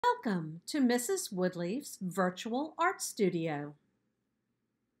Welcome to Mrs. Woodlief's virtual art studio.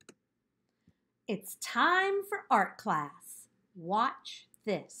 It's time for art class. Watch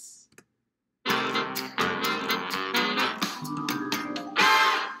this.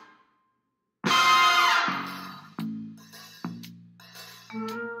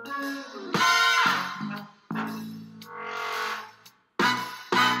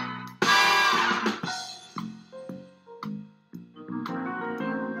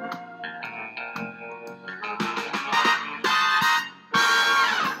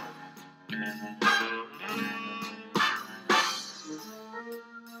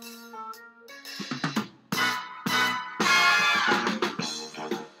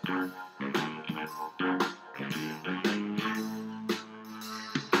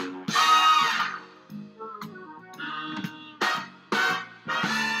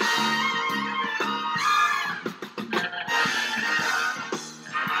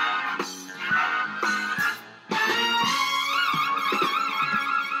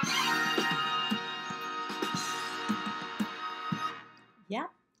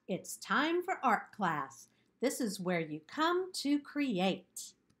 Yep, it's time for art class. This is where you come to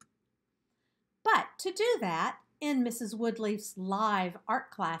create. But to do that, in Mrs. Woodlief's live art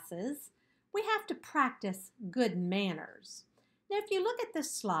classes, we have to practice good manners. Now, if you look at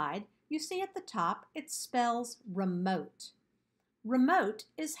this slide, you see at the top it spells remote. Remote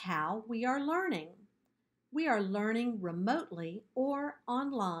is how we are learning. We are learning remotely or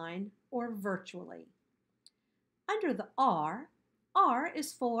online or virtually. Under the R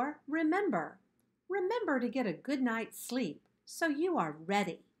is for remember. Remember to get a good night's sleep so you are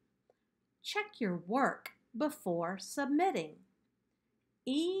ready. Check your work before submitting.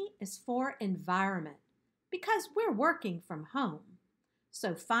 E is for environment because we're working from home.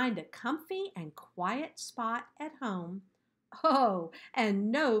 So find a comfy and quiet spot at home. Oh,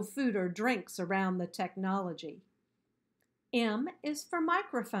 and no food or drinks around the technology. M is for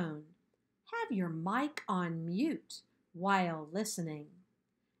microphone. Have your mic on mute while listening.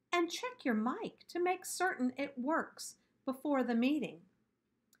 And check your mic to make certain it works before the meeting.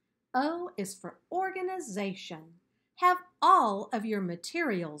 O is for organization. Have all of your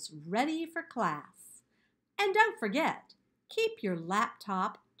materials ready for class. And don't forget, keep your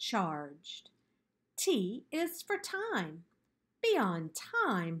laptop charged. T is for time. Be on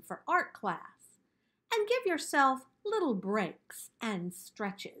time for art class. And give yourself little breaks and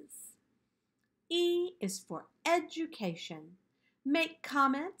stretches. E is for education. Make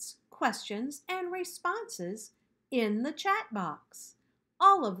comments, questions, and responses in the chat box.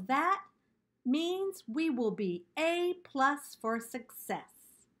 All of that means we will be A+ for success.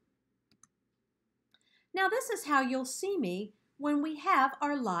 Now this is how you'll see me when we have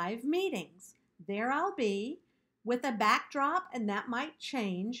our live meetings. There I'll be with a backdrop, and that might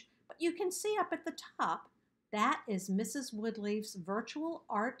change, but you can see up at the top that is Mrs. Woodlief's virtual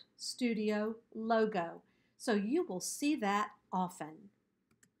art studio logo. So you will see that often.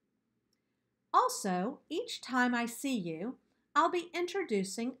 Also, each time I see you, I'll be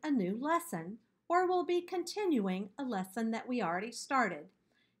introducing a new lesson, or we'll be continuing a lesson that we already started.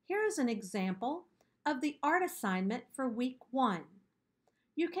 Here is an example of the art assignment for week 1.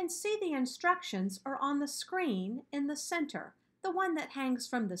 You can see the instructions are on the screen in the center, the one that hangs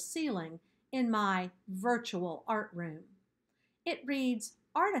from the ceiling in my virtual art room. It reads,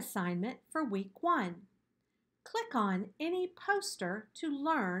 Art Assignment for Week 1. Click on any poster to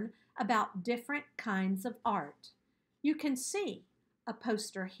learn about different kinds of art. You can see a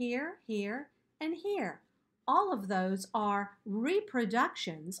poster here, here, and here. All of those are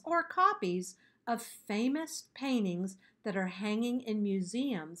reproductions or copies of famous paintings that are hanging in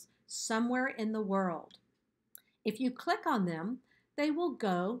museums somewhere in the world. If you click on them, they will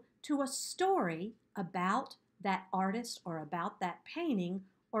go to a story about that artist or about that painting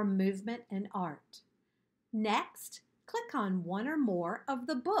or movement in art. Next, click on one or more of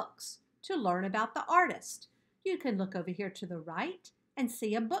the books to learn about the artist. You can look over here to the right and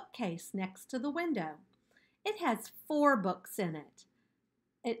see a bookcase next to the window. It has 4 books in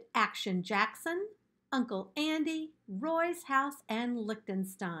it. Action Jackson, Uncle Andy, Roy's House, and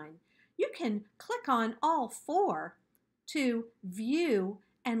Liechtenstein. You can click on all 4 to view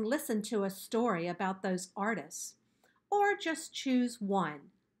and listen to a story about those artists, or just choose one.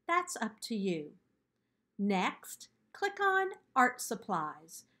 That's up to you. Next, click on Art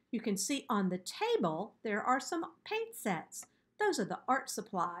Supplies. You can see on the table there are some paint sets. Those are the art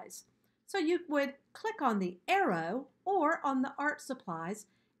supplies. So you would click on the arrow or on the art supplies,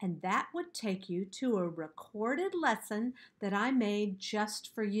 and that would take you to a recorded lesson that I made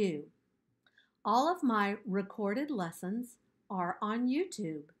just for you. All of my recorded lessons are on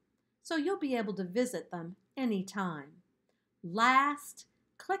YouTube. so you'll be able to visit them anytime. Last,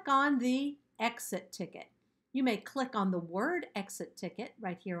 click on the exit ticket. You may click on the word exit ticket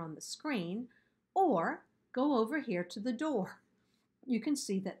right here on the screen, or go over here to the door. You can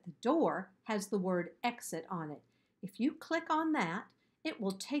see that the door has the word exit on it. If you click on that, it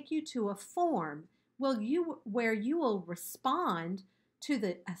will take you to a form where you will respond to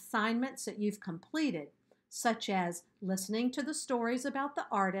the assignments that you've completed, such as listening to the stories about the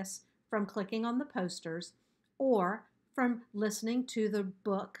artists from clicking on the posters, or from listening to the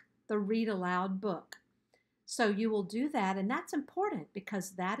book, the read aloud book. So you will do that, and that's important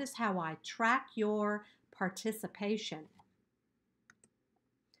because that is how I track your participation.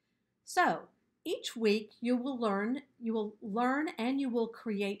 So each week you will learn and you will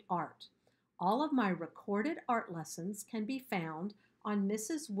create art. All of my recorded art lessons can be found on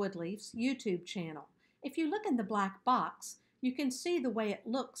Mrs. Woodlief's YouTube channel. If you look in the black box, you can see the way it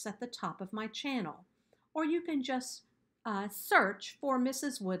looks at the top of my channel. Or you can just search for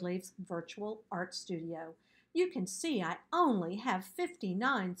Mrs. Woodlief's Virtual Art Studio. You can see I only have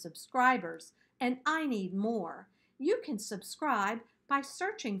 59 subscribers and I need more. You can subscribe by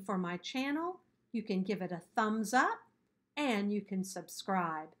searching for my channel. You can give it a thumbs up and you can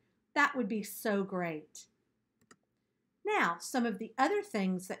subscribe. That would be so great. Now, some of the other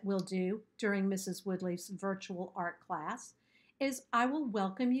things that we'll do during Mrs. Woodlief's virtual art class is I will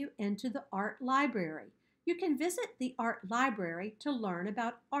welcome you into the art library. You can visit the art library to learn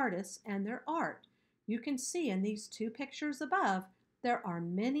about artists and their art. You can see in these two pictures above, there are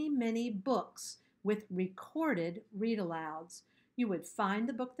many, many books with recorded read-alouds. You would find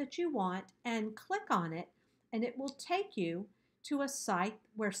the book that you want and click on it, and it will take you to a site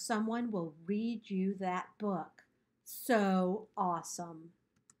where someone will read you that book. So awesome.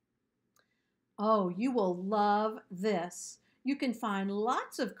 Oh, you will love this. You can find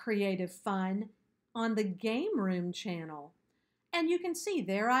lots of creative fun on the Game Room channel. And you can see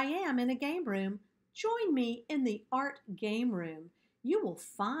there I am in a game room. Join me in the Art Game Room. You will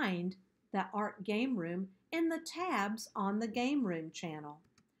find the Art Game Room in the tabs on the Game Room channel.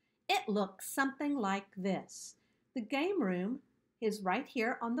 It looks something like this. The Game Room is right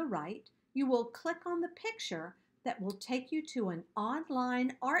here on the right. You will click on the picture that will take you to an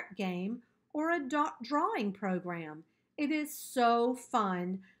online art game or a drawing program. It is so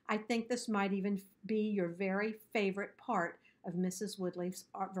fun. I think this might even be your very favorite part of Mrs. Woodlief's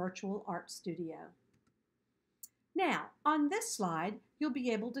virtual art studio. Now, on this slide, you'll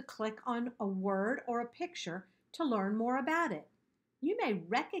be able to click on a word or a picture to learn more about it. You may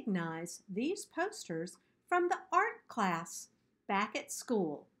recognize these posters from the art class back at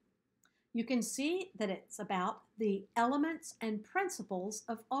school. You can see that it's about the elements and principles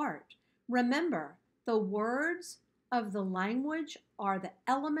of art. Remember, the words of the language are the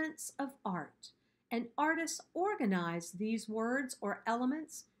elements of art, and artists organize these words or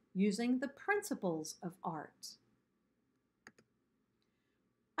elements using the principles of art.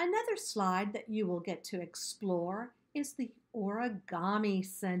 Another slide that you will get to explore is the Origami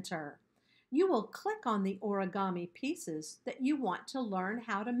Center. You will click on the origami pieces that you want to learn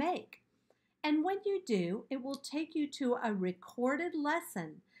how to make. And when you do, it will take you to a recorded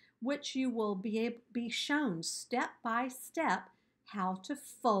lesson, which you will be shown step by step how to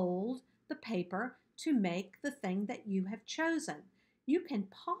fold the paper to make the thing that you have chosen. You can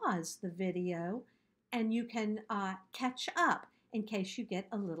pause the video and you can catch up in case you get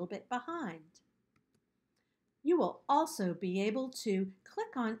a little bit behind. You will also be able to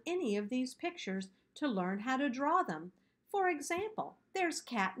click on any of these pictures to learn how to draw them. For example, there's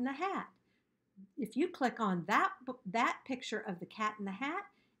Cat in the Hat. If you click on that picture of the cat in the hat,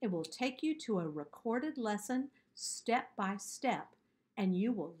 it will take you to a recorded lesson step by step, and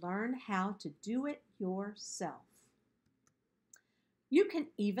you will learn how to do it yourself. You can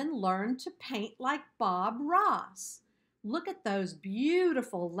even learn to paint like Bob Ross. Look at those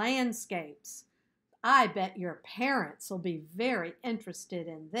beautiful landscapes. I bet your parents will be very interested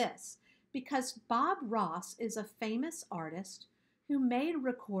in this because Bob Ross is a famous artist who made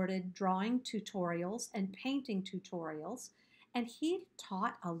recorded drawing tutorials and painting tutorials, and he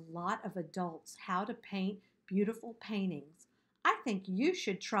taught a lot of adults how to paint beautiful paintings. I think you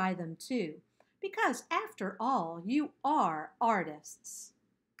should try them too, because after all, you are artists.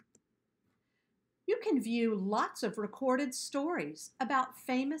 You can view lots of recorded stories about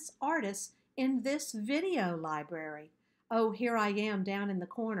famous artists in this video library. Oh, here I am down in the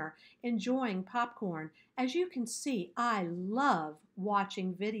corner enjoying popcorn. As you can see, I love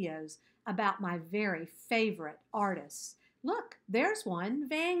watching videos about my very favorite artists. Look, there's one,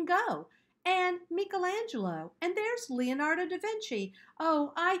 Van Gogh. and Michelangelo, and there's Leonardo da Vinci.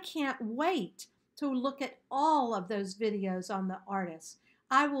 Oh, I can't wait to look at all of those videos on the artists.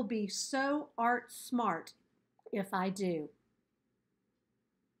 I will be so art smart if I do.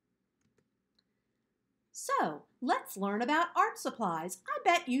 So, let's learn about art supplies. I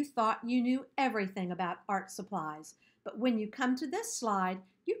bet you thought you knew everything about art supplies, but when you come to this slide,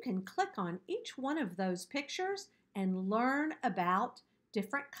 you can click on each one of those pictures and learn about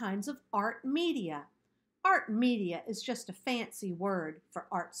different kinds of art media. Art media is just a fancy word for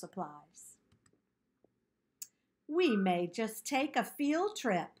art supplies. We may just take a field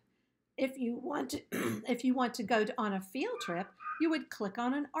trip. If you want to go on a field trip, you would click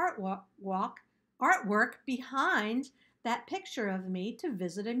on an artwork behind that picture of me to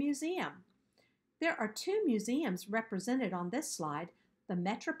visit a museum. There are two museums represented on this slide, the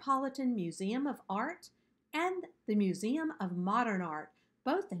Metropolitan Museum of Art and the Museum of Modern Art,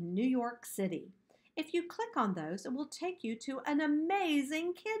 both in New York City. If you click on those, it will take you to an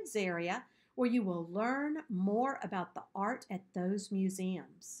amazing kids area where you will learn more about the art at those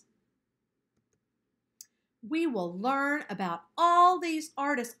museums. We will learn about all these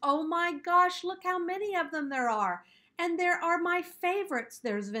artists. Oh my gosh, look how many of them there are. And there are my favorites.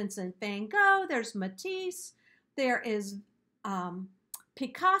 There's Vincent van Gogh, there's Matisse, there is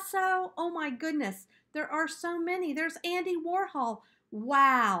Picasso. Oh my goodness, there are so many. There's Andy Warhol.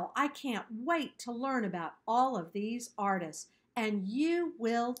 Wow, I can't wait to learn about all of these artists, and you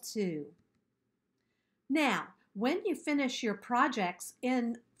will too. Now, when you finish your projects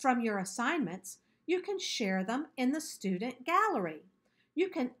from your assignments, you can share them in the student gallery. You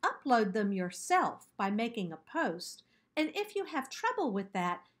can upload them yourself by making a post, and if you have trouble with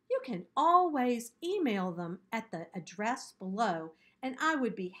that, you can always email them at the address below, and I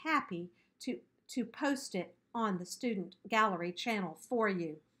would be happy to post it on the student gallery channel for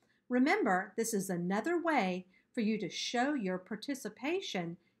you. Remember, this is another way for you to show your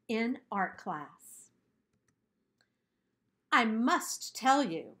participation in art class. I must tell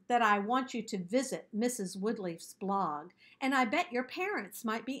you that I want you to visit Mrs. Woodlief's blog, and I bet your parents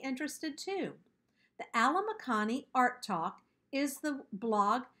might be interested too. The Alimacani Art Talk is the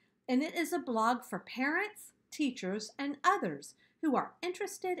blog, and it is a blog for parents, teachers, and others who are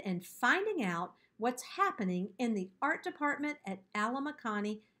interested in finding out what's happening in the art department at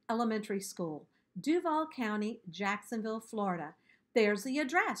Alimacani Elementary School, Duval County, Jacksonville, Florida. There's the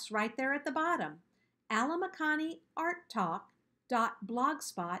address right there at the bottom.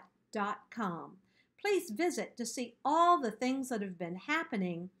 alimacaniarttalk.blogspot.com. Please visit to see all the things that have been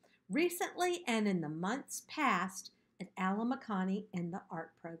happening recently and in the months past at Alimacani in the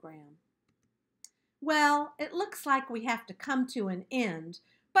art program. Well, it looks like we have to come to an end,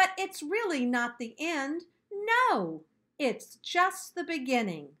 but it's really not the end. No, it's just the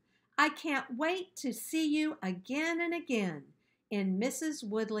beginning. I can't wait to see you again and again in Mrs.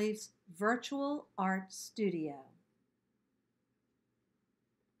 Woodlief's Virtual Art Studio.